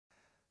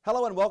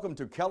Hello and welcome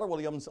to Keller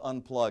Williams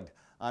Unplugged.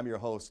 I'm your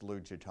host, Lou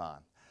Gitan.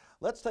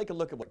 Let's take a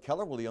look at what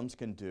Keller Williams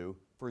can do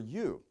for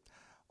you.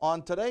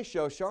 On today's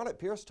show, Charlotte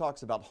Pierce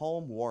talks about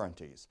home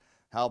warranties,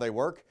 how they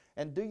work,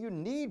 and do you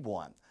need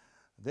one?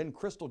 Then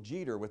Crystal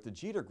Jeter with the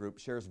Jeter Group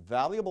shares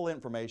valuable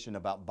information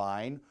about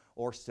buying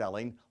or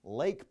selling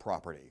lake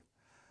property.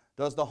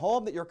 Does the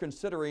home that you're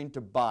considering to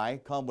buy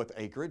come with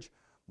acreage?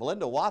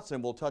 Melinda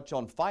Watson will touch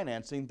on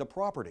financing the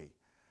property.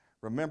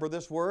 Remember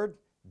this word?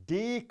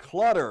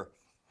 Declutter.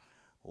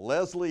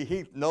 Leslie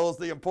Heath knows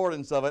the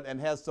importance of it and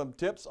has some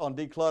tips on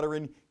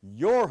decluttering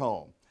your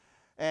home.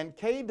 And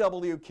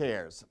KW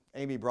Cares.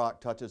 Amy Brock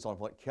touches on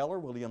what Keller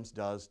Williams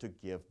does to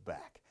give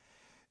back.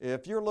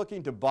 If you're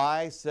looking to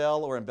buy,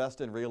 sell, or invest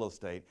in real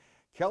estate,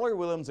 Keller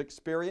Williams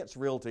Experience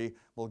Realty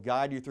will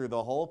guide you through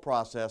the whole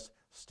process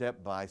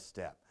step by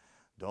step.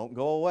 Don't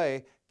go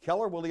away.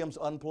 Keller Williams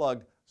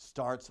Unplugged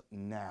starts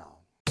now.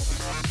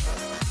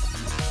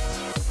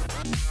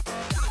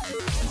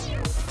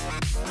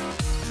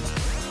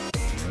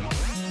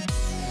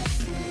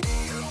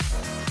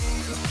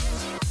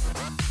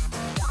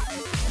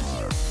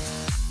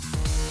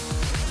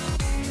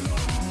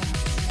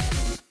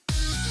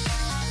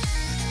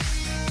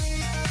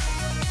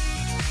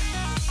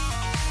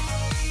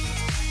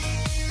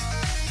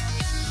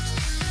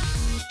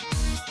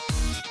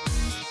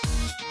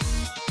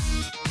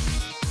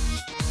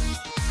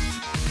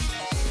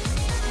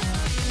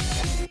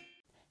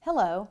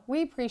 Hello,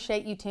 we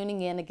appreciate you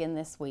tuning in again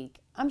this week.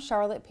 I'm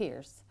Charlotte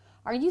Pierce.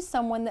 Are you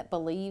someone that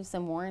believes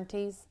in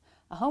warranties?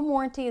 A home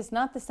warranty is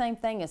not the same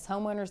thing as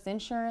homeowner's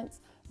insurance,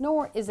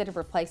 nor is it a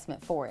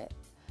replacement for it.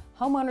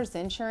 Homeowner's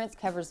insurance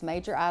covers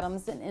major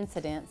items and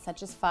incidents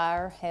such as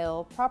fire,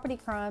 hail, property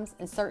crimes,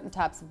 and certain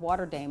types of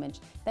water damage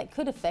that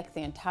could affect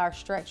the entire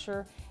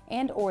structure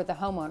and/or the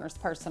homeowner's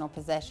personal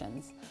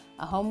possessions.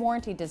 A home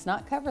warranty does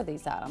not cover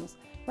these items.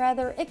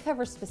 Rather, it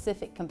covers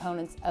specific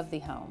components of the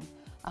home.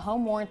 A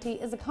home warranty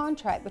is a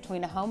contract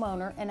between a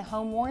homeowner and a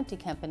home warranty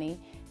company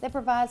that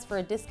provides for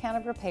a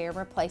discounted repair and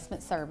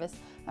replacement service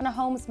on a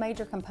home's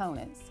major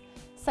components,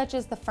 such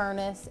as the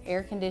furnace,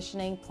 air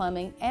conditioning,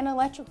 plumbing, and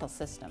electrical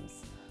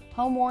systems.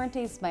 Home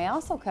warranties may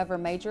also cover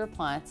major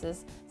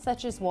appliances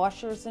such as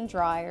washers and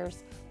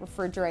dryers,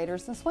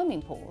 refrigerators, and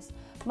swimming pools.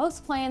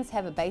 Most plans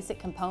have a basic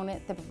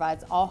component that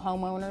provides all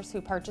homeowners who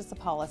purchase a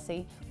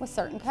policy with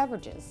certain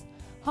coverages.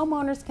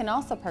 Homeowners can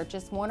also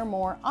purchase one or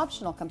more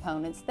optional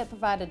components that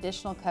provide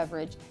additional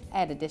coverage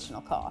at additional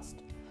cost.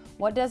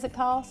 What does it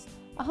cost?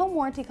 A home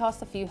warranty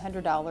costs a few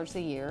 $100s a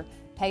year,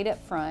 paid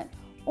up front,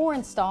 or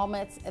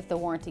installments if the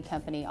warranty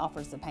company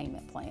offers a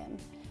payment plan.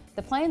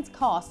 The plan's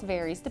cost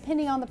varies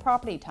depending on the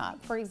property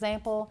type. For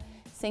example,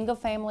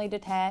 single-family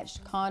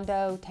detached,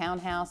 condo,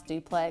 townhouse,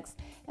 duplex,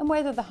 and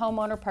whether the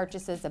homeowner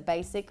purchases a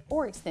basic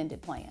or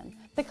extended plan.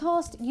 The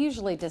cost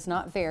usually does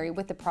not vary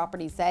with the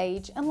property's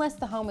age unless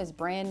the home is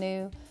brand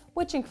new,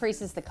 which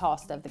increases the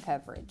cost of the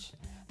coverage.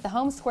 The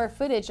home square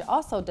footage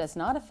also does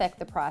not affect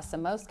the price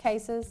in most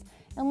cases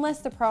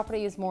unless the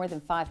property is more than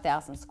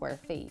 5,000 square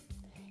feet.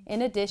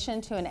 In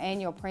addition to an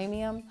annual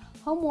premium,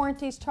 home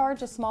warranties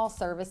charge a small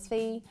service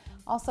fee,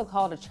 also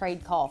called a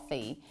trade call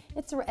fee.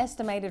 It's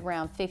estimated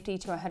around $50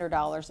 to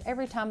 $100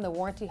 every time the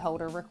warranty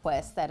holder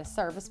requests that a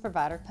service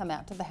provider come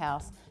out to the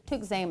house to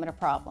examine a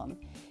problem.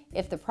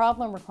 If the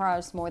problem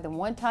requires more than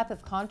one type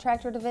of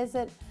contractor to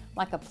visit,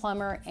 like a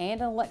plumber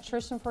and an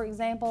electrician for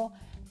example,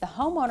 the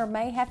homeowner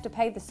may have to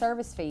pay the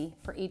service fee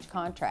for each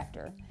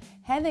contractor.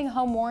 Having a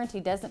home warranty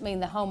doesn't mean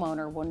the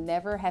homeowner will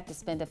never have to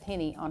spend a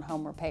penny on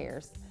home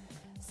repairs.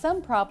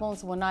 Some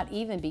problems will not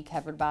even be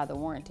covered by the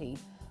warranty,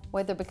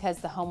 whether because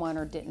the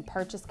homeowner didn't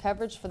purchase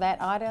coverage for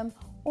that item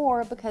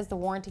or because the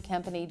warranty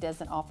company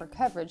doesn't offer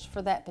coverage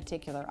for that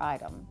particular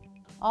item.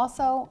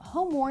 Also,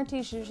 home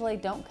warranties usually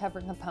don't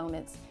cover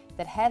components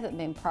that haven't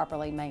been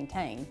properly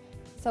maintained.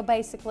 So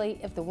basically,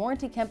 if the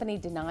warranty company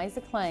denies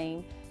a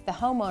claim, the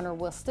homeowner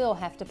will still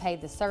have to pay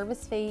the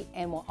service fee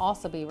and will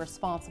also be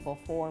responsible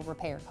for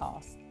repair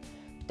costs.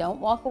 Don't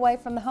walk away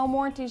from the home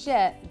warranties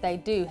yet. They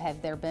do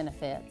have their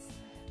benefits.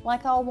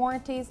 Like all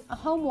warranties, a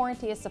home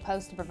warranty is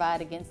supposed to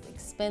provide against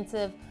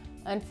expensive,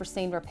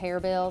 unforeseen repair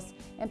bills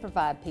and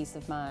provide peace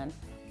of mind.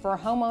 For a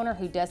homeowner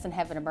who doesn't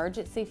have an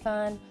emergency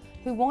fund,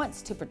 who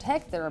wants to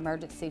protect their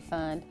emergency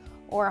fund,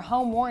 or a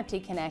home warranty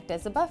can act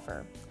as a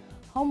buffer.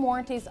 Home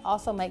warranties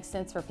also make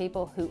sense for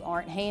people who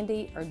aren't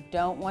handy or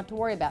don't want to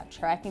worry about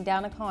tracking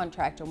down a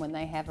contractor when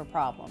they have a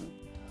problem.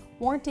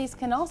 Warranties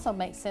can also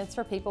make sense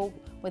for people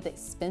with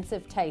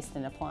expensive taste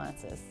in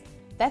appliances.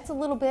 That's a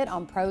little bit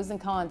on pros and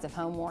cons of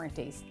home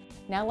warranties.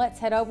 Now let's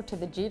head over to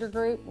the Jeter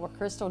Group where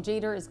Crystal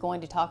Jeter is going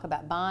to talk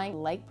about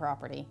buying lake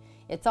property.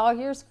 It's all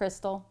yours,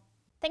 Crystal.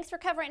 Thanks for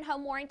covering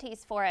home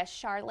warranties for us,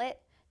 Charlotte.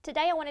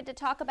 Today I wanted to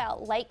talk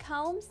about lake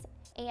homes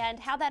and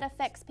how that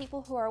affects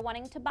people who are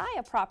wanting to buy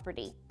a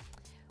property.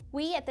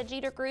 We at the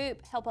Jeter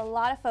Group help a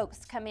lot of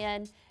folks come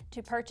in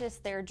to purchase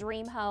their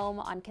dream home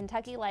on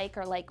Kentucky Lake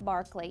or Lake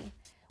Barkley.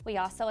 We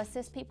also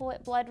assist people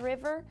at Blood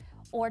River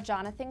or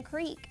Jonathan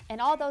Creek and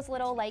all those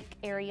little lake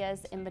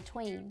areas in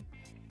between.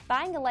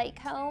 Buying a lake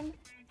home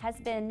has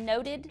been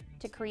noted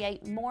to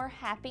create more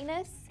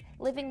happiness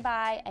living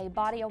by a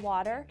body of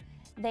water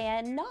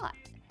than not.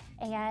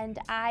 And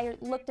I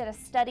looked at a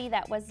study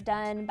that was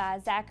done by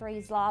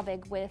Zachary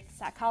Zlavig with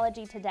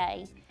Psychology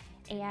Today,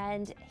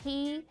 and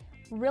he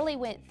really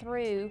went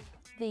through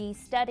the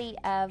study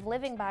of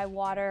living by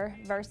water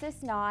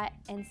versus not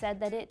and said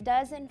that it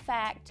does in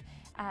fact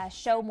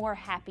show more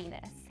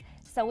happiness.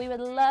 So we would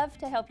love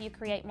to help you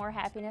create more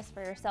happiness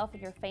for yourself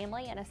and your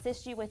family and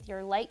assist you with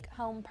your lake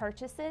home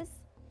purchases.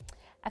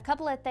 A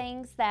couple of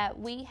things that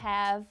we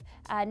have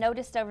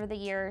noticed over the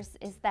years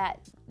is that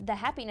the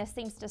happiness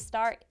seems to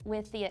start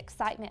with the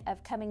excitement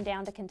of coming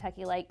down to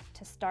Kentucky Lake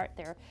to start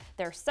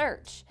their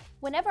search.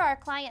 Whenever our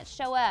clients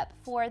show up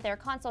for their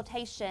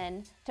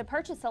consultation to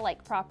purchase a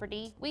lake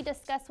property, we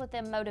discuss with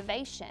them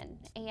motivation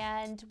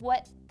and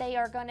what they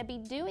are going to be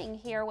doing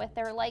here with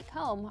their lake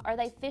home. Are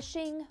they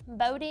fishing,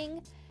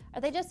 boating? Are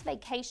they just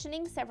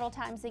vacationing several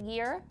times a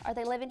year? Are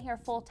they living here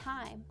full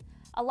time?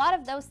 A lot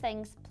of those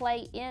things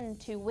play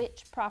into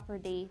which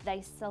property they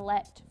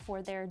select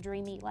for their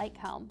dreamy lake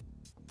home.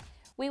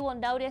 We will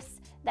notice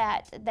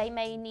that they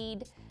may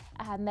need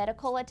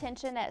medical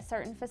attention at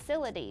certain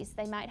facilities.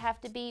 They might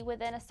have to be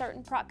within a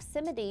certain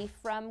proximity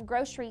from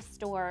grocery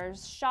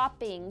stores,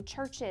 shopping,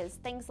 churches,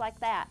 things like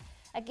that.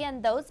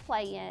 Again, those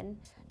play in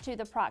to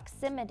the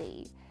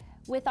proximity.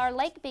 With our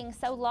lake being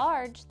so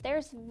large,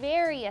 there's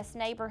various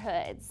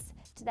neighborhoods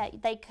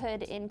that they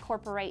could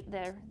incorporate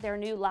their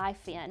new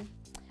life in.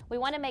 We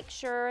want to make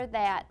sure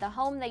that the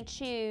home they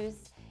choose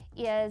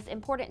is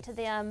important to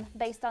them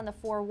based on the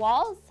four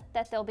walls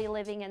that they'll be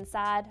living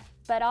inside,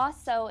 but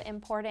also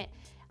important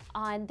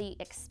on the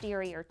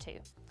exterior too.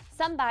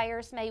 Some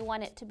buyers may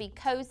want it to be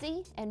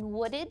cozy and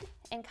wooded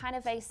and kind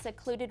of a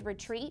secluded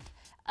retreat.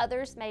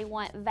 Others may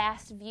want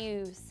vast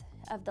views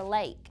of the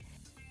lake.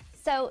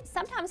 So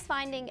sometimes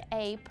finding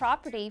a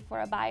property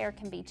for a buyer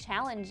can be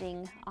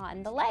challenging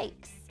on the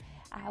lakes.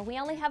 We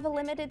only have a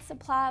limited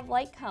supply of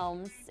lake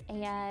homes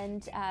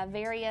and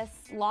various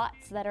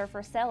lots that are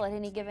for sale at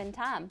any given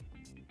time.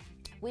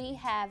 We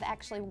have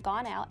actually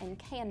gone out and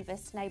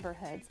canvassed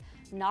neighborhoods,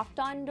 knocked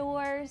on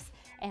doors,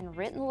 and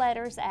written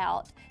letters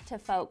out to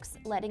folks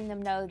letting them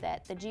know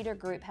that the Jeter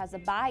Group has a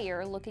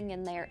buyer looking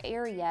in their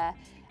area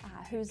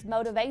whose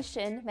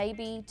motivation may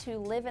be to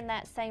live in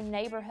that same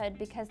neighborhood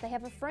because they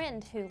have a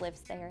friend who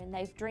lives there and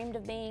they've dreamed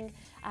of being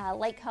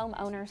lake home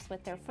owners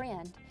with their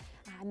friend.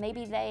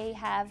 Maybe they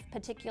have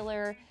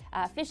particular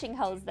fishing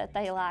holes that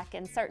they like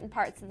in certain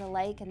parts of the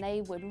lake and they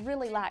would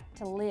really like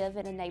to live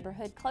in a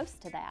neighborhood close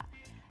to that.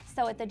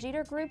 So at the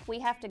Jeter Group, we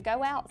have to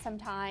go out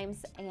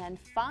sometimes and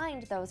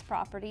find those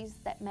properties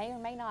that may or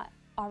may not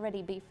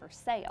already be for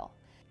sale.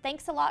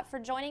 Thanks a lot for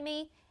joining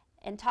me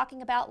and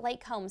talking about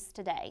lake homes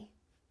today.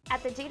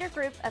 At the Jeter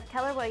Group of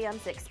Keller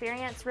Williams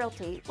Experience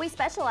Realty, we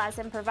specialize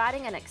in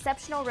providing an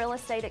exceptional real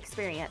estate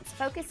experience,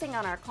 focusing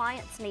on our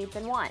clients' needs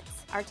and wants.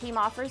 Our team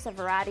offers a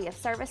variety of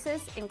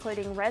services,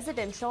 including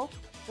residential,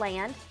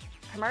 land,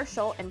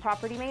 commercial, and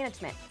property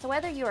management. So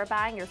whether you are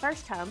buying your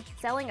first home,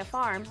 selling a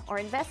farm, or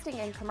investing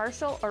in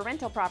commercial or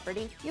rental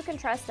property, you can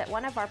trust that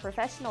one of our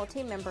professional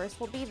team members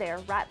will be there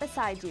right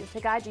beside you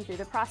to guide you through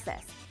the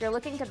process. If you're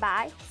looking to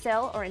buy,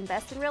 sell, or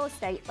invest in real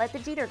estate, let the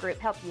Jeter Group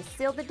help you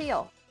seal the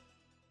deal.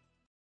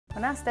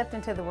 When I stepped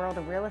into the world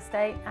of real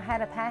estate, I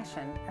had a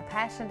passion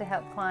to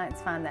help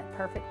clients find that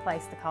perfect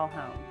place to call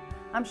home.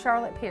 I'm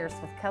Charlotte Pierce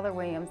with Keller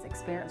Williams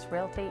Experience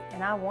Realty,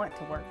 and I want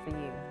to work for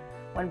you.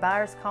 When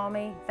buyers call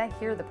me, they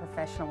hear the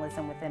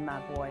professionalism within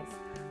my voice.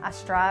 I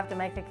strive to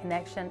make a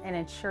connection and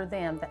ensure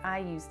them that I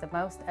use the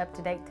most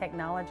up-to-date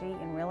technology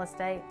in real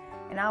estate,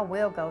 and I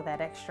will go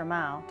that extra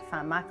mile to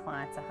find my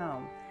clients a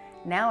home.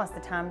 Now is the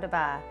time to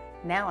buy.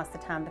 Now is the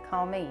time to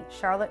call me,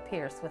 Charlotte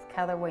Pierce with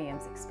Keller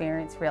Williams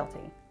Experience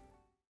Realty.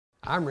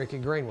 I'm Ricky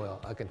Greenwell,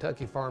 a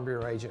Kentucky Farm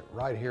Bureau agent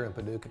right here in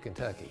Paducah,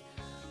 Kentucky.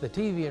 The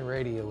TV and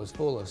radio is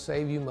full of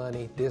save you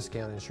money,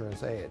 discount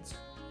insurance ads.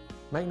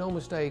 Make no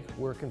mistake,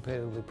 we're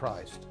competitively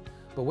priced,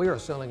 but we are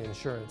selling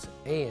insurance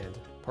and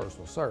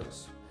personal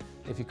service.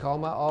 If you call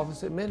my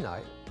office at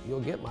midnight, you'll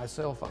get my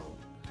cell phone,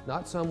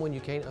 not someone you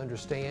can't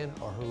understand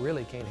or who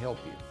really can't help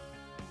you.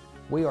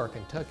 We are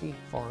Kentucky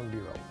Farm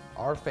Bureau,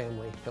 our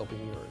family helping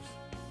yours.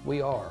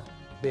 We are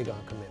big on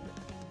commitment.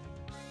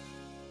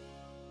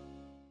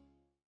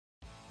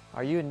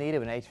 Are you in need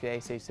of an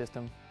HVAC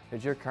system?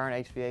 Does your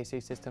current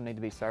HVAC system need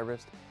to be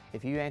serviced?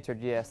 If you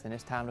answered yes, then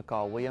it's time to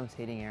call Williams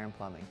Heating, Air, and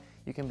Plumbing.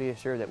 You can be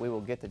assured that we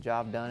will get the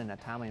job done in a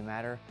timely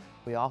manner.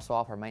 We also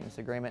offer maintenance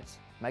agreements.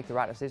 Make the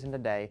right decision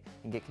today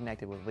and get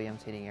connected with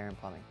Williams Heating, Air, and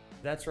Plumbing.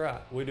 That's right,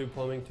 we do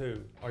plumbing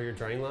too. Are your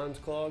drain lines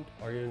clogged?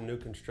 Are you in new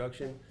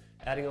construction?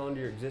 Adding on to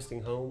your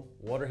existing home?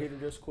 Water heater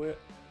just quit?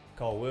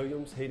 Call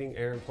Williams Heating,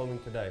 Air, and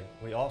Plumbing today.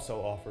 We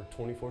also offer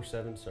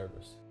 24/7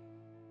 service.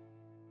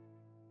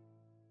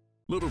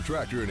 Little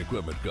Tractor and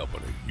Equipment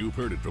Company. You've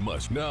heard it from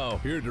us. Now,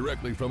 hear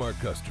directly from our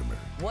customer.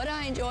 What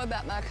I enjoy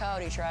about my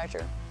Coyote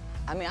tractor,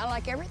 I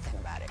like everything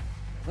about it.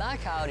 My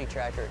Coyote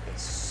tractor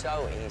is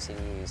so easy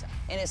to use.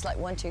 And it's like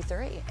 1, 2,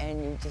 3,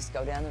 and you just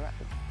go down the road.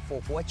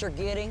 For what you're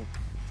getting,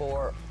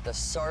 for the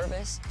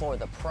service, for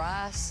the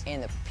price,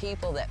 and the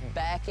people that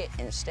back it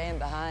and stand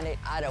behind it.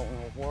 I don't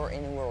know where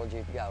in the world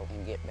you'd go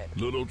and get better.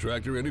 Little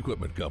Tractor and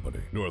Equipment Company,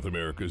 North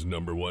America's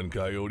 #1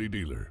 Coyote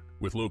dealer,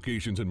 with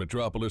locations in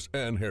Metropolis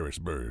and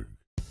Harrisburg.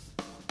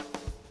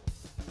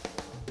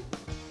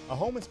 A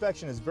home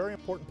inspection is a very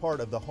important part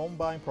of the home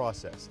buying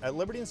process. At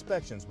Liberty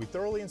Inspections, we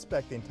thoroughly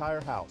inspect the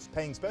entire house,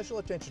 paying special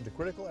attention to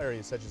critical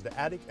areas such as the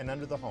attic and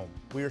under the home.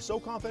 We are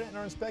so confident in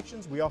our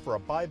inspections, we offer a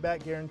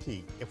buyback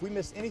guarantee. If we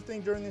miss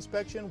anything during the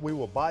inspection, we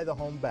will buy the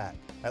home back.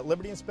 At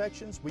Liberty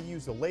Inspections, we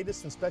use the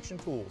latest inspection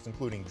tools,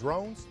 including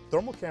drones,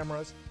 thermal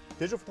cameras,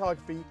 digital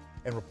photography,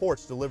 and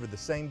reports delivered the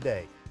same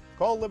day.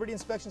 Call Liberty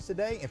Inspections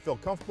today and feel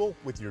comfortable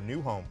with your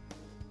new home.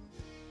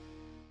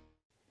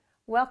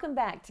 Welcome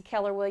back to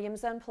Keller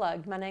Williams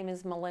Unplugged. My name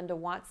is Melinda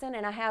Watson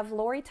and I have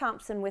Lori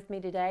Thompson with me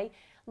today.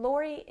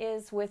 Lori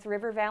is with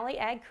River Valley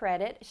Ag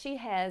Credit. She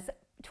has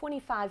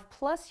 25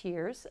 plus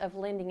years of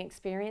lending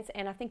experience,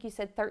 and I think you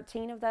said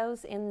 13 of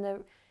those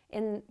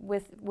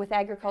with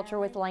agriculture,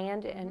 with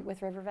land, and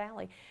with River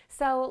Valley.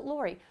 So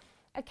Lori,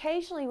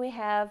 occasionally we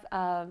have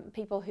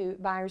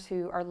buyers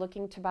who are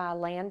looking to buy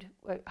land,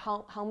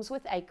 homes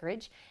with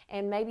acreage,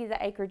 and maybe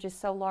the acreage is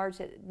so large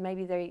that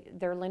maybe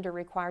their lender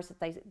requires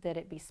that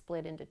it be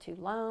split into 2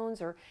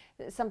 loans or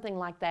something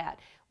like that.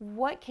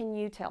 What can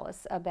you tell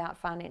us about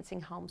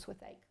financing homes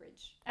with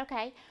acreage?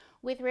 Okay,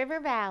 with River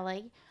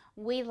Valley,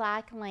 we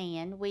like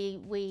land.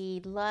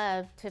 We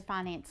love to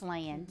finance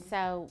land. Mm-hmm.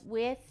 So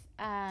with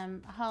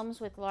homes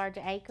with large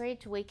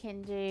acreage, we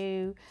can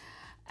do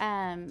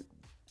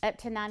up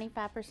to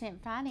 95%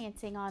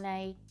 financing on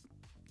a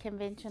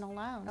conventional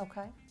loan.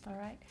 Okay, all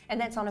right.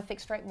 And that's on a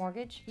fixed rate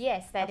mortgage?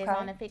 Yes, that is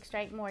on a fixed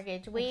rate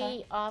mortgage.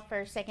 We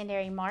offer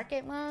secondary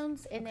market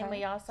loans, and then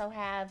we also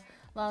have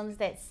loans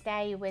that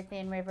stay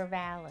within River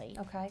Valley.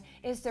 Okay.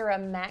 Is there a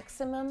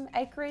maximum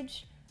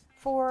acreage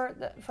for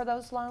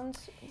those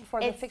loans for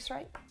the fixed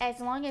rate?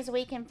 As long as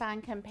we can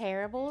find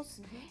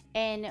comparables,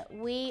 and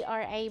we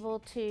are able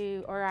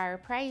to, or our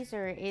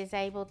appraiser is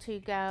able to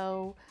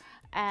go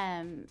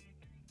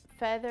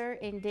further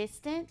in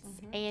distance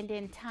and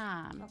in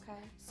time,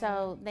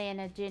 so than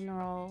a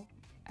general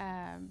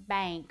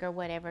bank or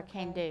whatever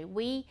can do.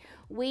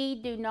 We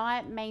do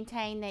not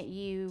maintain that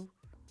you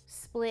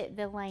split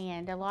the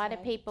land. A lot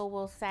of people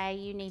will say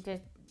you need to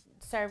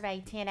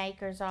survey 10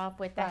 acres off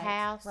with the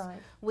house.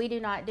 We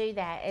do not do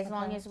that as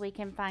long as we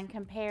can find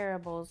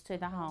comparables to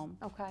the home.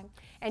 Okay.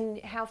 And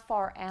how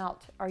far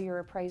out are your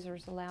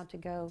appraisers allowed to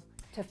go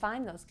to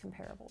find those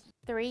comparables?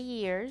 3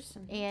 years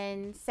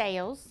in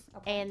sales,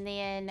 and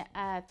then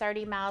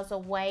 30 miles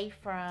away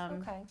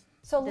from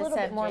So a little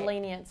bit more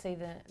leniency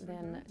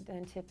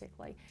than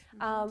typically.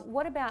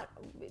 What about,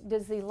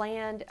 does the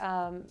land,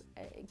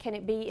 can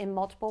it be in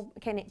multiple,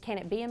 can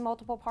it be in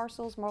multiple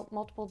parcels,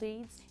 multiple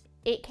deeds?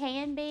 It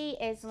can be,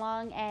 as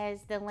long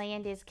as the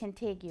land is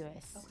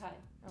contiguous. Okay,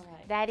 all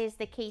right. That is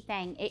the key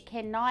thing. It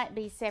cannot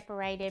be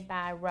separated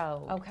by a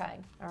road. Okay,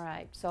 all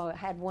right. So I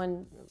had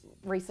one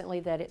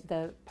recently that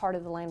the part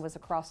of the land was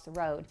across the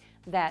road.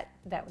 That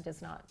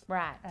does not.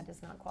 Right. That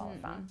does not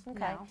qualify.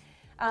 Okay.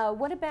 No.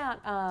 What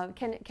about,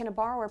 can a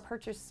borrower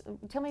purchase,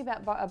 tell me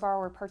about a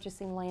borrower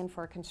purchasing land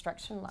for a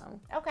construction loan.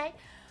 Okay.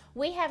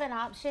 We have an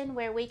option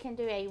where we can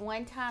do a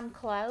one-time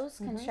close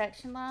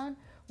construction loan.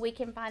 We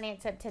can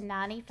finance up to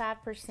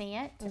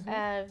 95%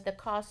 of the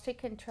cost to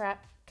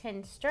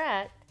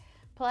construct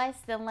plus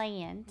the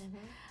land.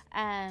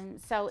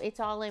 So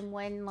it's all in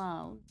one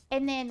loan.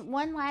 And then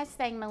one last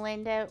thing,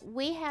 Melinda,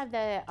 we have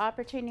the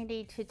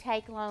opportunity to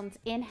take loans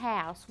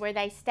in-house where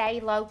they stay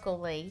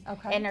locally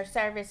and are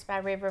serviced by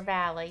River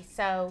Valley.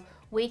 So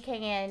we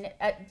can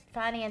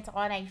finance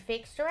on a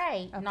fixed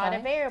rate, not a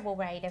variable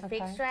rate, a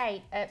fixed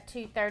rate up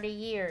to 30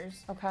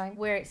 years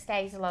where it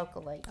stays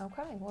locally.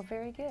 Okay, well,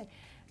 very good.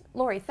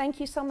 Lori, thank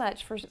you so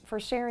much for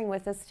sharing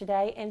with us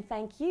today, and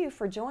thank you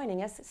for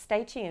joining us.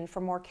 Stay tuned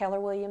for more Keller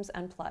Williams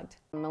Unplugged.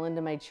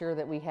 Melinda made sure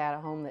that we had a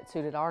home that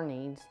suited our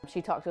needs.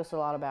 She talked to us a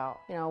lot about,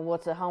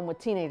 what's a home with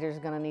teenagers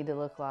going to need to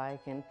look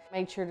like, and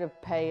made sure to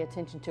pay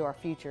attention to our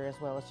future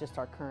as well as just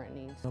our current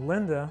needs.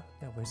 Melinda,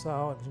 that we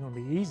saw, it was going to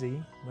be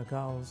easy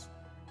because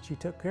she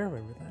took care of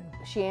everything.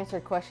 She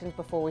answered questions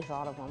before we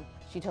thought of them.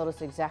 She told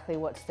us exactly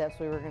what steps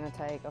we were going to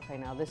take. Okay,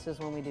 now this is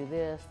when we do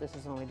this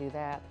is when we do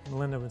that.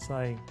 Melinda would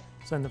say,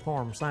 send the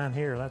form, sign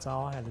here, that's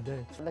all I had to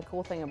do. The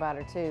cool thing about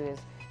her too is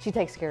she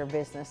takes care of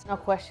business. No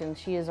question,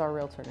 she is our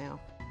realtor now.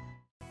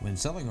 When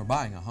selling or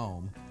buying a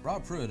home,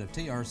 Rob Pruitt of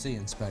TRC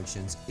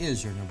Inspections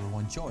is your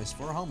 #1 choice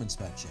for a home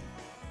inspection.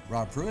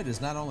 Rob Pruitt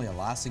is not only a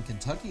licensed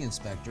Kentucky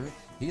inspector,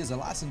 he is a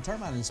licensed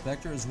termite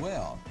inspector as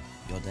well.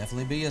 You'll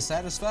definitely be a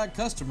satisfied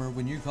customer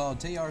when you call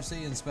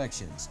TRC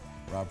Inspections.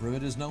 Rob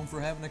Pruitt is known for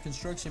having a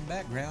construction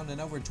background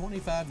and over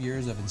 25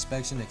 years of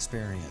inspection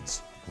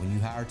experience. When you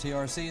hire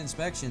TRC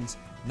Inspections,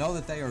 know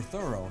that they are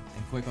thorough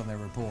and quick on their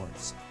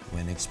reports.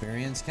 When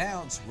experience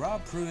counts,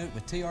 Rob Pruitt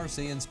with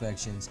TRC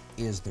Inspections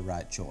is the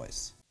right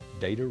choice.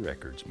 Data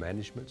Records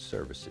Management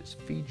Services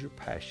feeds your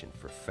passion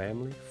for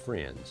family,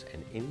 friends,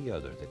 and any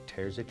other that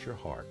tears at your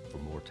heart for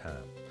more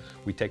time.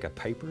 We take a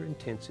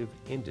paper-intensive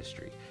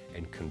industry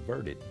and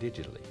convert it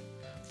digitally.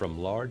 From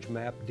large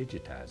map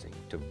digitizing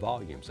to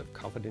volumes of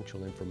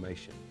confidential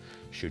information,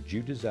 should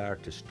you desire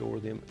to store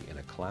them in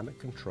a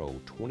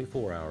climate-controlled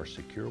 24-hour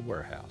secure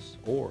warehouse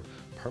or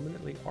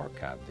permanently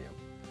archive them,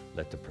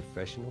 let the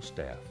professional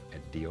staff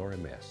at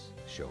DRMS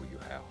show you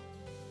how.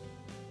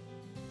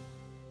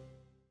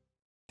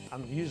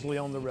 I'm usually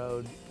on the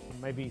road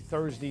maybe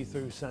Thursday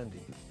through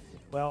Sunday.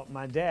 Well,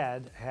 my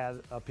dad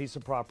had a piece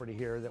of property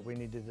here that we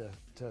needed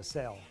to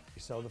sell.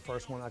 So the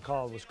first one I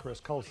called was Chris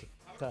Colson.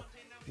 The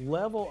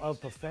level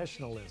of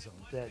professionalism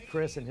that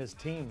Chris and his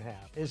team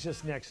have is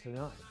just next to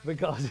none,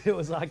 because it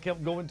was, I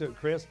kept going to it,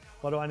 Chris,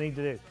 what do I need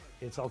to do?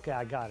 It's okay,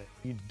 I got it.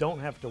 You don't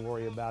have to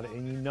worry about it,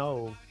 and you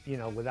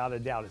know, without a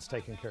doubt it's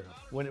taken care of.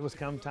 When it was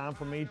come time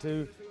for me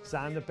to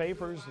sign the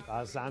papers,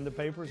 I signed the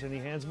papers and he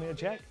hands me a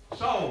check.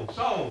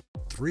 Sold.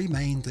 Three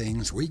main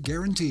things we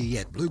guarantee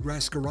at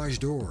Bluegrass Garage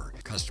Door: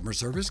 customer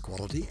service,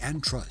 quality,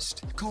 and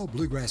trust. Call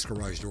Bluegrass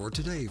Garage Door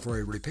today for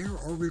a repair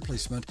or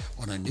replacement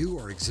on a new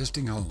or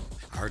existing home.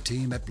 Our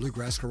team at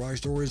Bluegrass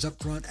Garage Door is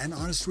upfront and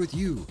honest with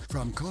you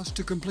from cost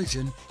to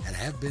completion and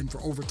have been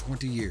for over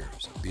 20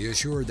 years. Be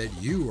assured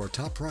that you are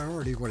top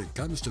priority when it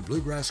comes to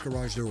Bluegrass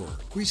Garage Door.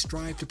 We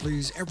strive to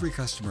please every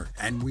customer,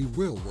 and we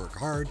will work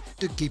hard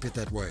to keep it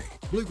that way.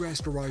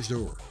 Bluegrass Garage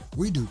Door.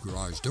 We do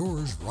garage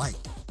doors right.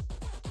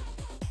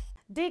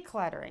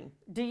 Decluttering.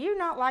 Do you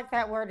not like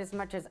that word as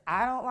much as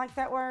I don't like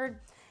that word?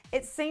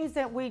 It seems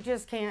that we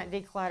just can't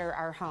declutter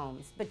our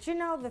homes. But you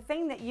know, the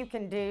thing that you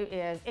can do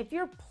is, if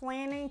you're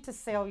planning to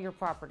sell your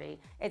property,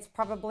 it's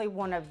probably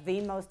one of the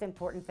most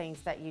important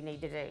things that you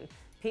need to do.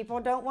 People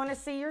don't want to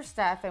see your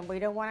stuff, and we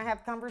don't want to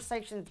have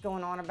conversations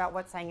going on about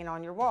what's hanging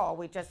on your wall.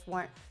 We just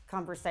want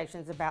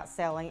conversations about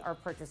selling or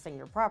purchasing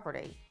your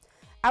property.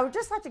 I would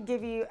just like to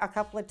give you a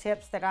couple of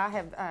tips that I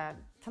have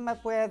come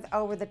up with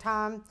over the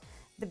time.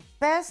 The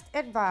best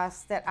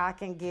advice that I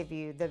can give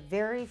you, the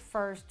very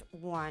first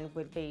one,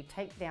 would be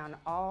take down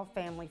all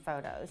family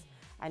photos.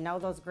 I know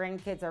those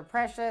grandkids are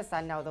precious.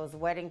 I know those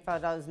wedding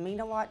photos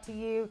mean a lot to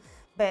you,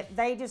 but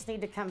they just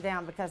need to come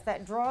down, because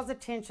that draws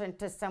attention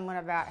to someone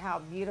about how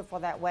beautiful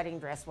that wedding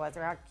dress was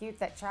or how cute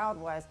that child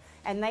was,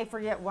 and they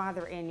forget why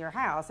they're in your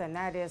house, and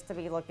that is to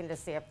be looking to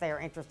see if they're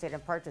interested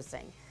in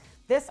purchasing.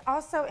 This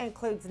also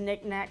includes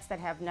knickknacks that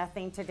have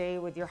nothing to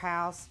do with your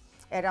house.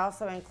 It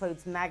also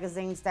includes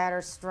magazines that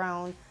are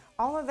strewn.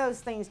 All of those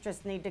things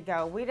just need to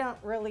go. We don't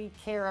really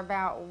care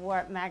about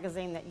what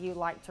magazine that you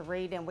like to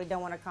read, and we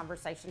don't want a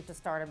conversation to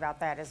start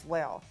about that as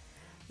well.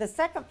 The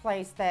second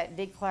place that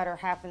declutter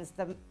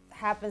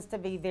happens to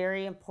be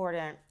very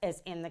important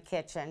is in the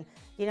kitchen.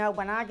 You know,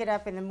 when I get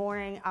up in the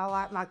morning, I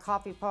like my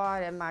coffee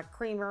pot and my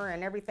creamer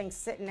and everything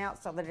sitting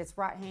out so that it's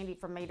right handy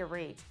for me to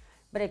reach.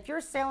 But if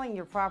you're selling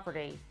your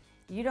property,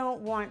 you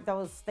don't want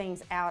those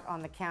things out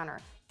on the counter.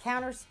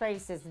 Counter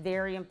space is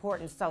very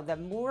important, so the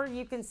more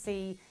you can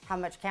see how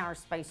much counter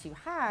space you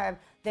have,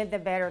 then the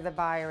better the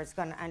buyer is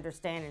going to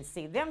understand and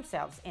see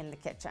themselves in the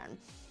kitchen.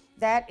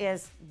 That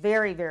is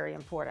very, very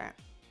important.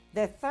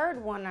 The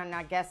third one, and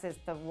I guess is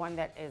the one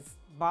that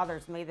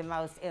bothers me the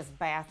most, is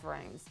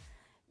bathrooms.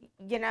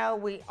 You know,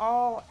 we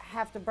all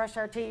have to brush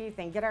our teeth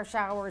and get our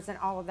showers and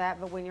all of that,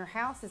 but when your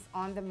house is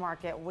on the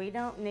market, we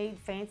don't need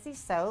fancy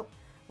soap.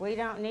 We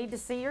don't need to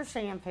see your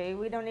shampoo.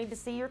 We don't need to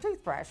see your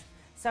toothbrush.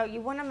 So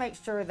you want to make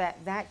sure that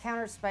that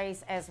counter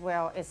space as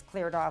well is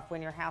cleared off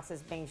when your house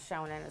is being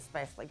shown in,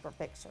 especially for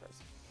pictures.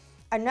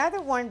 Another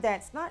one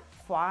that's not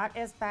quite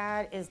as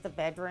bad is the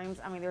bedrooms.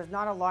 I mean, there's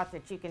not a lot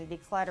that you can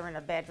declutter in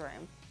a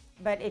bedroom.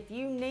 But if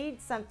you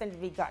need something to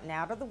be gotten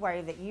out of the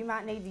way that you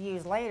might need to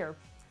use later,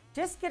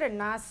 just get a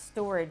nice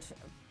storage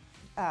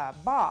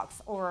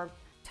box or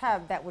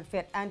tub that would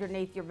fit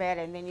underneath your bed,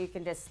 and then you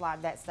can just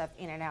slide that stuff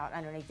in and out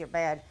underneath your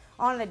bed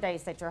on the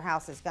days that your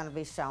house is going to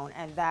be shown,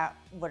 and that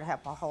would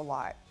help a whole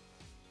lot.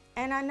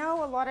 And I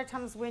know a lot of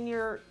times when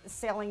you're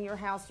selling your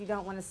house, you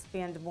don't want to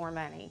spend more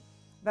money.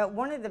 But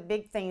one of the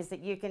big things that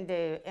you can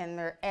do, and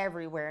they're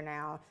everywhere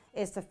now,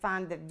 is to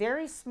find the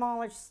very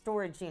smallest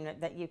storage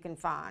unit that you can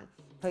find.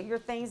 Put your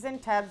things in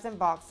tubs and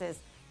boxes.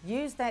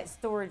 Use that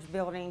storage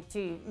building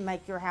to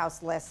make your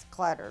house less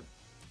cluttered.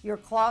 Your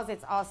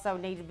closets also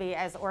need to be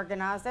as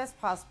organized as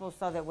possible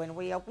so that when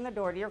we open the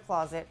door to your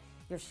closet,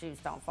 your shoes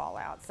don't fall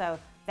out. So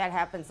that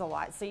happens a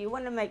lot. So you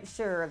want to make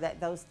sure that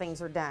those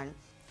things are done.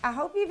 I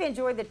hope you've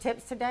enjoyed the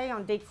tips today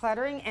on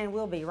decluttering, and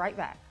we'll be right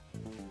back.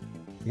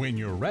 When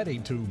you're ready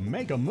to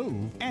make a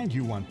move and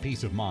you want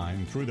peace of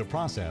mind through the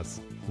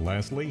process,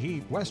 Leslie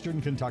Heath,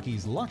 Western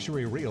Kentucky's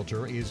luxury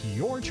realtor, is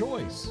your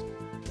choice.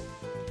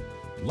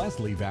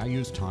 Leslie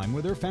values time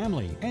with her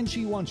family, and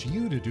she wants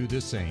you to do the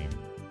same.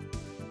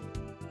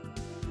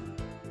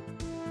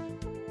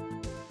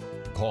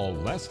 Call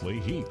Leslie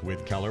Heath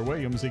with Keller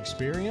Williams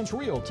Experience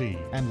Realty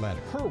and let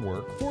her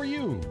work for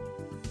you.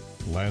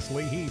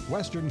 Leslie Heath,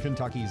 Western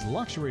Kentucky's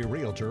luxury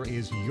realtor,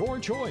 is your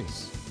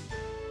choice.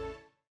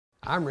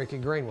 I'm Ricky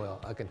Greenwell,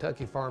 a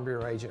Kentucky Farm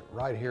Bureau agent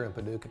right here in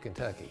Paducah,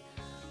 Kentucky.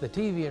 The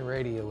TV and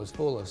radio is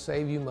full of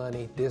save you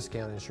money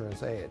discount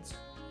insurance ads.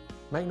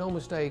 Make no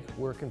mistake,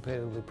 we're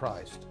competitively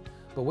priced,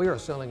 but we are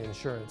selling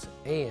insurance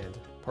and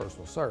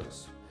personal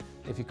service.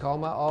 If you call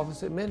my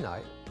office at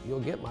midnight, you'll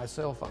get my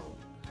cell phone,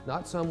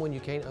 not someone you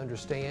can't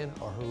understand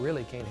or who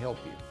really can't help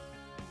you.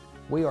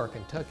 We are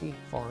Kentucky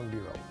Farm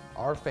Bureau,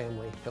 our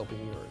family helping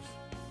yours.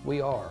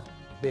 We are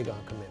big on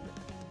commitment.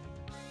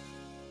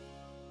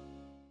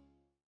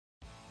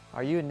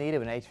 Are you in need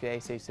of an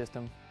HVAC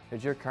system?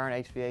 Does your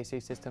current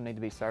HVAC system need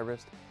to be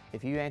serviced?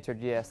 If you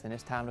answered yes, then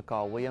it's time to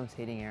call Williams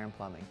Heating, Air, and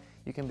Plumbing.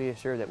 You can be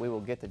assured that we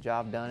will get the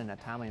job done in a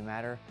timely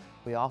manner.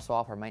 We also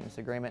offer maintenance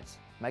agreements.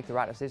 Make the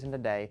right decision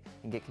today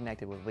and get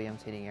connected with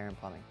Williams Heating, Air, and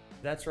Plumbing.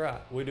 That's right,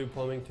 we do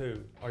plumbing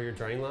too. Are your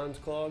drain lines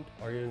clogged?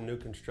 Are you in new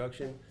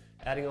construction?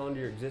 Adding on to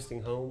your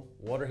existing home?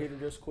 Water heater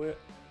just quit?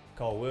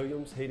 Call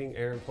Williams Heating,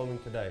 Air, and Plumbing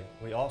today.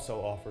 We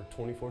also offer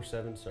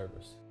 24/7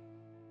 service.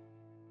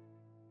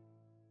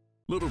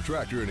 Little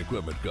Tractor and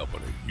Equipment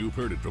Company. You've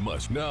heard it from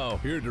us. Now,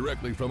 hear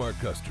directly from our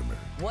customer.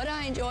 What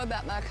I enjoy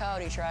about my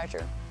Coyote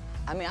tractor,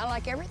 I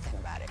like everything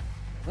about it.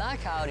 My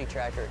Coyote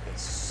tractor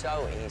is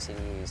so easy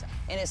to use.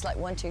 And it's like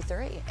 1, 2,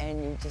 3,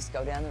 and you just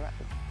go down the road.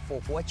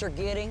 For what you're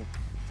getting,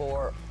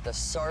 for the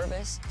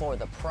service, for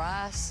the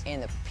price,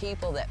 and the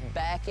people that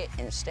back it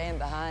and stand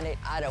behind it,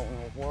 I don't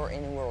know where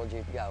in the world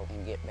you'd go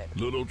and get better.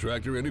 Little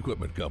Tractor and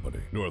Equipment Company,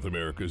 North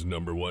America's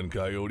 #1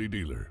 Coyote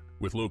dealer,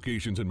 with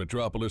locations in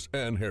Metropolis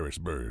and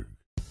Harrisburg.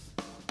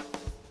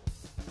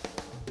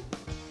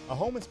 A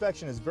home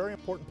inspection is a very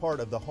important part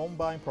of the home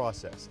buying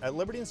process. At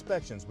Liberty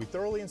Inspections, we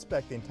thoroughly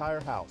inspect the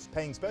entire house,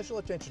 paying special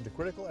attention to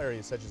critical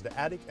areas such as the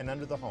attic and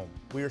under the home.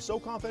 We are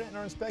so confident in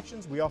our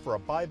inspections, we offer a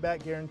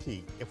buyback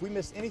guarantee. If we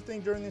miss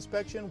anything during the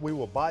inspection, we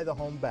will buy the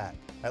home back.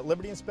 At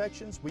Liberty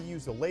Inspections, we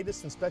use the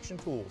latest inspection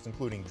tools,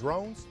 including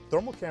drones,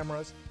 thermal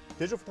cameras,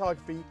 digital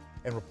photography,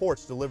 and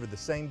reports delivered the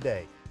same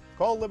day.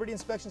 Call Liberty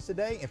Inspections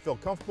today and feel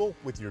comfortable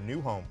with your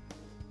new home.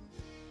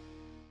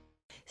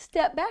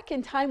 Step back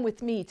in time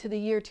with me to the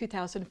year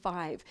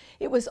 2005.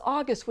 It was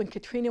August when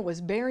Katrina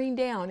was bearing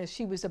down as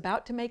she was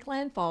about to make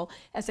landfall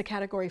as a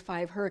Category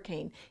 5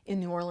 hurricane in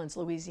New Orleans,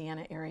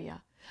 Louisiana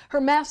area.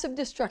 Her massive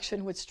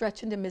destruction would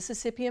stretch into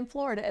Mississippi and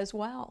Florida as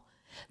well.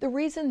 The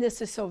reason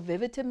this is so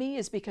vivid to me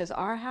is because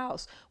our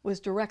house was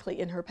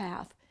directly in her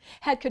path.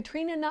 Had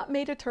Katrina not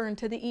made a turn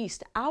to the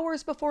east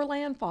hours before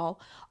landfall,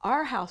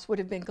 our house would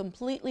have been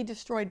completely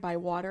destroyed by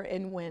water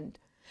and wind.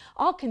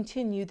 I'll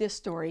continue this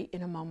story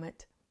in a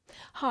moment.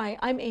 Hi,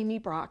 I'm Amy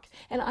Brock,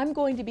 and I'm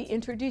going to be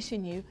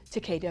introducing you to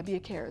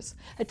KW Cares,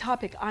 a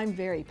topic I'm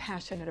very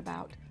passionate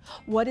about.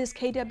 What is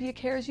KW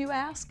Cares, you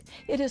ask?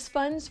 It is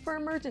funds for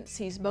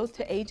emergencies both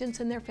to agents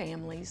and their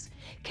families.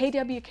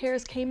 KW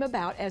Cares came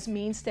about as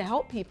means to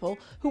help people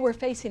who were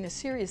facing a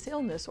serious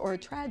illness or a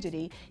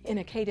tragedy in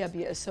a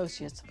KW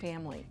Associates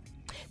family.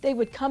 They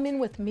would come in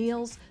with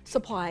meals,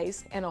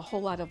 supplies, and a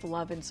whole lot of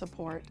love and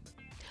support.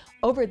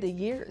 Over the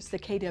years, the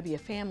KW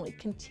family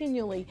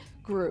continually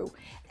grew,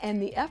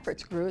 and the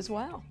efforts grew as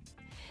well.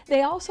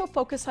 They also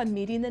focus on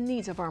meeting the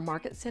needs of our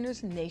market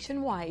centers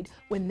nationwide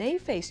when they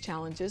face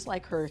challenges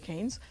like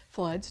hurricanes,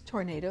 floods,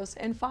 tornadoes,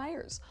 and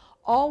fires,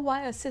 all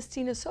while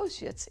assisting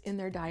associates in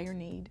their dire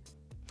need.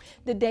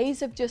 The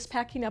days of just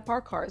packing up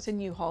our cars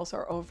in U-Hauls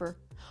are over.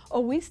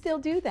 Oh, we still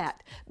do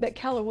that, but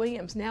Keller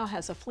Williams now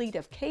has a fleet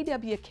of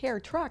KW Care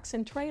trucks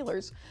and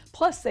trailers,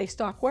 plus they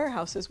stock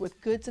warehouses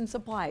with goods and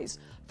supplies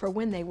for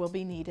when they will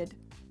be needed.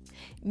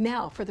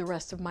 Now for the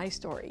rest of my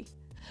story.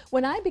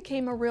 When I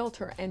became a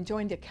realtor and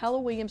joined a Keller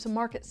Williams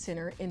Market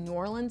Center in New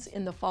Orleans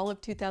in the fall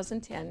of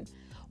 2010,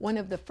 one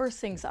of the first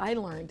things I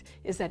learned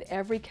is that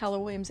every Keller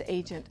Williams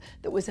agent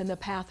that was in the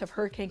path of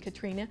Hurricane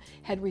Katrina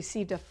had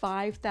received a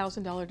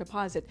 $5,000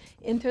 deposit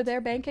into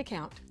their bank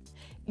account.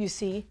 You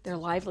see, their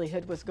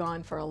livelihood was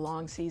gone for a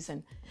long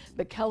season,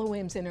 but Keller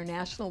Williams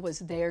International was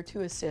there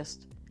to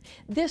assist.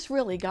 This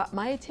really got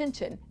my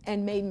attention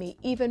and made me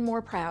even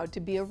more proud to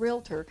be a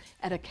realtor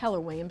at a Keller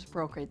Williams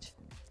brokerage.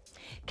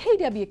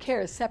 KW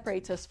Cares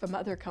separates us from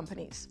other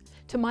companies.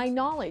 To my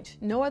knowledge,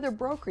 no other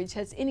brokerage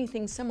has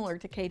anything similar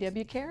to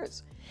KW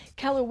Cares.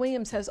 Keller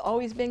Williams has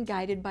always been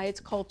guided by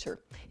its culture.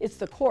 It's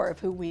the core of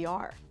who we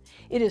are.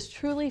 It is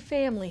truly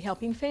family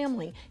helping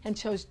family and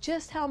shows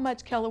just how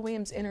much Keller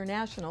Williams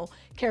International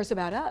cares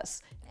about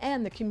us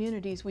and the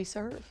communities we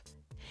serve.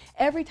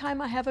 Every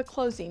time I have a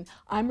closing,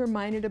 I'm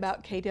reminded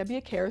about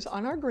KW Cares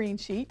on our green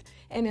sheet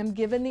and am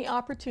given the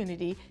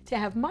opportunity to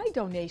have my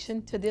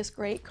donation to this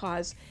great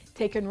cause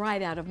taken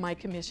right out of my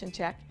commission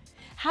check.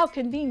 How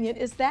convenient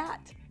is that?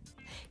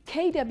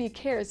 KW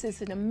Cares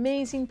is an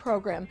amazing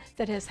program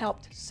that has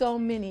helped so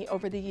many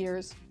over the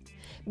years.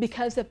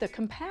 Because of the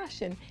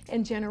compassion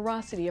and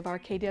generosity of our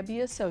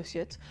KW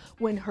associates,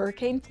 when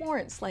Hurricane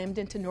Florence slammed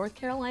into North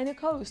Carolina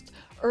coast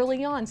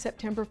early on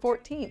September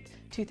 14,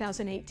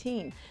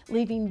 2018,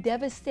 leaving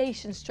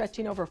devastation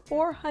stretching over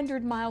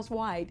 400 miles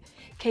wide,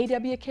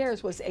 KW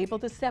Cares was able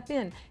to step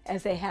in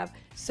as they have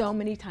so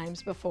many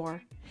times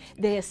before.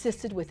 They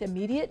assisted with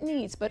immediate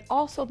needs, but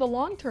also the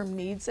long-term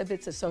needs of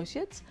its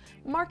associates,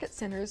 market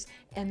centers,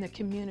 and the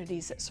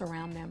communities that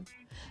surround them.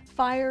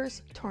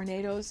 Fires,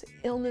 tornadoes,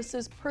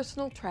 illnesses,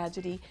 personal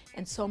tragedy,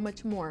 and so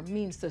much more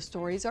means the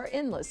stories are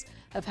endless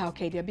of how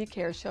KW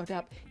Cares showed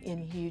up in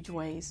huge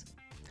ways.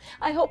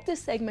 I hope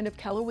this segment of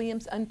Keller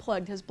Williams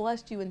Unplugged has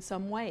blessed you in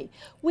some way.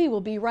 We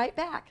will be right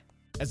back.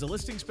 As a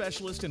listing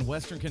specialist in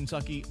Western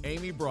Kentucky,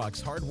 Amy Brock's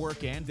hard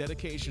work and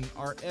dedication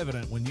are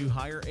evident when you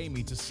hire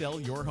Amy to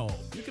sell your home.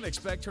 You can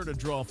expect her to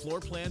draw floor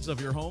plans of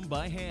your home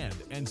by hand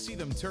and see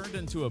them turned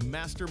into a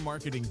master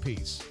marketing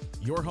piece.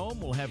 Your home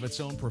will have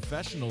its own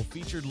professional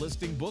featured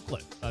listing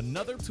booklet,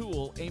 another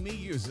tool Amy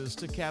uses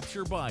to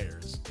capture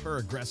buyers. Her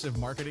aggressive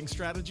marketing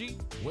strategy?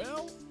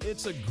 Well,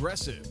 it's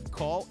aggressive.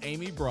 Call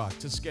Amy Brock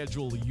to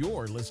schedule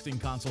your listing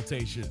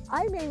consultation.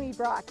 I'm Amy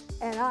Brock,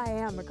 and I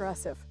am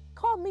aggressive.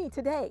 Call me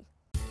today.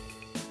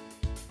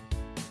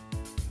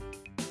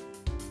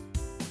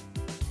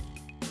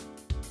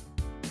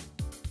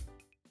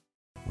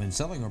 When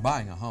selling or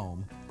buying a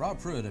home, Rob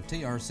Pruitt of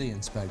TRC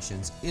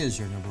Inspections is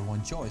your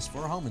 #1 choice for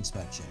a home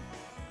inspection.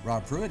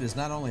 Rob Pruitt is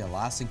not only a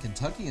licensed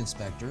Kentucky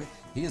inspector,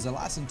 he is a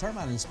licensed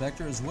termite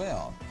inspector as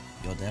well.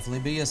 You'll definitely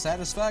be a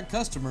satisfied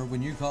customer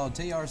when you call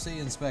TRC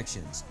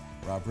Inspections.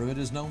 Rob Pruitt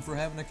is known for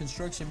having a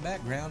construction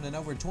background and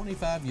over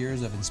 25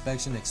 years of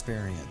inspection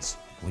experience.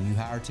 When you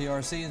hire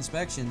TRC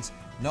Inspections,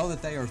 know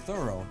that they are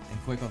thorough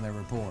and quick on their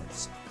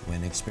reports.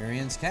 When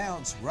experience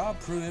counts, Rob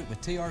Pruitt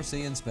with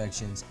TRC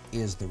Inspections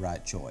is the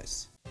right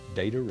choice.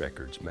 Data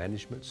Records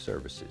Management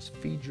Services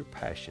feed your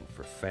passion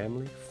for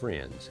family,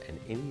 friends, and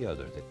any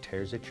other that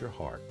tears at your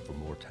heart for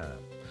more time.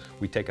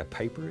 We take a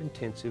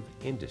paper-intensive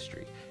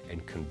industry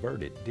and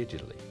convert it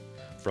digitally.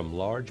 From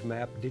large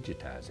map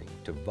digitizing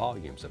to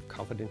volumes of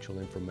confidential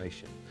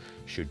information,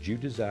 should you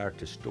desire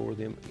to store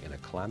them in a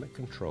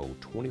climate-controlled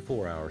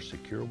 24-hour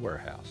secure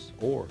warehouse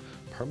or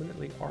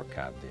permanently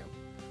archive them,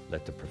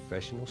 let the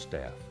professional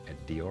staff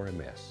at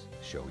DRMS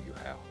show you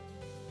how.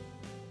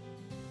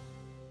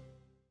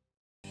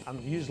 I'm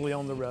usually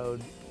on the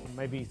road,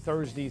 maybe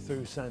Thursday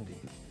through Sunday.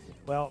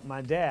 Well,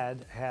 my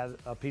dad had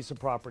a piece of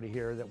property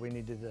here that we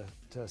needed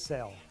to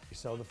sell.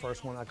 So the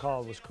first one I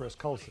called was Chris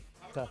Colson.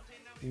 The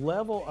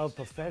level of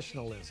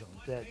professionalism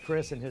that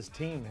Chris and his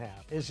team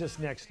have is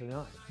just next to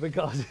none.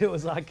 Because it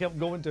was, I kept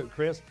going to it,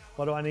 Chris,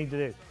 what do I need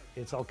to do?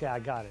 It's okay, I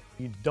got it.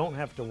 You don't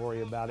have to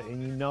worry about it,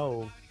 and you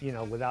know,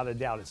 without a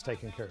doubt it's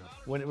taken care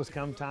of. When it was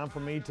come time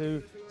for me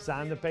to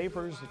sign the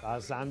papers, I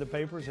signed the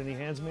papers and he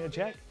hands me a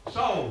check.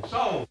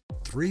 Sold.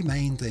 3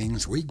 main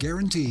things we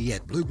guarantee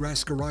at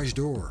Bluegrass Garage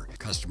Door: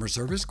 customer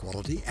service,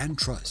 quality, and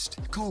trust.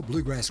 Call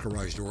Bluegrass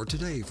Garage Door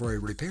today for a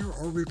repair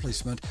or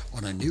replacement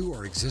on a new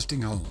or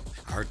existing home.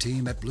 Our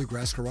team at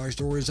Bluegrass Garage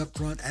Door is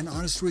upfront and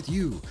honest with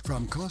you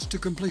from cost to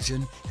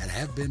completion and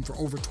have been for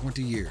over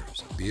 20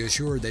 years. Be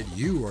assured that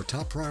you are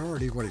top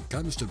priority when it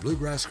comes to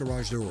Bluegrass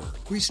Garage Door.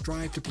 We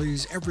strive to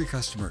please every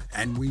customer,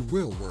 and we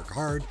will work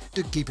hard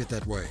to keep it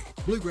that way.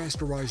 Bluegrass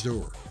Garage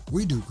Door.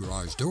 We do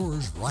garage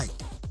doors right.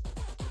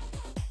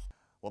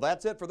 Well,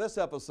 that's it for this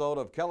episode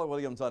of Keller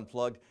Williams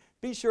Unplugged.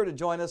 Be sure to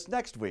join us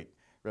next week.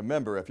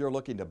 Remember, if you're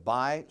looking to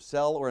buy,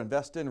 sell, or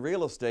invest in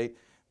real estate,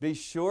 be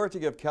sure to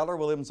give Keller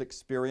Williams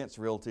Experience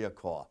Realty a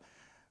call.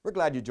 We're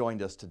glad you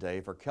joined us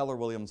today for Keller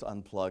Williams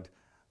Unplugged.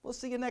 We'll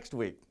see you next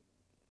week.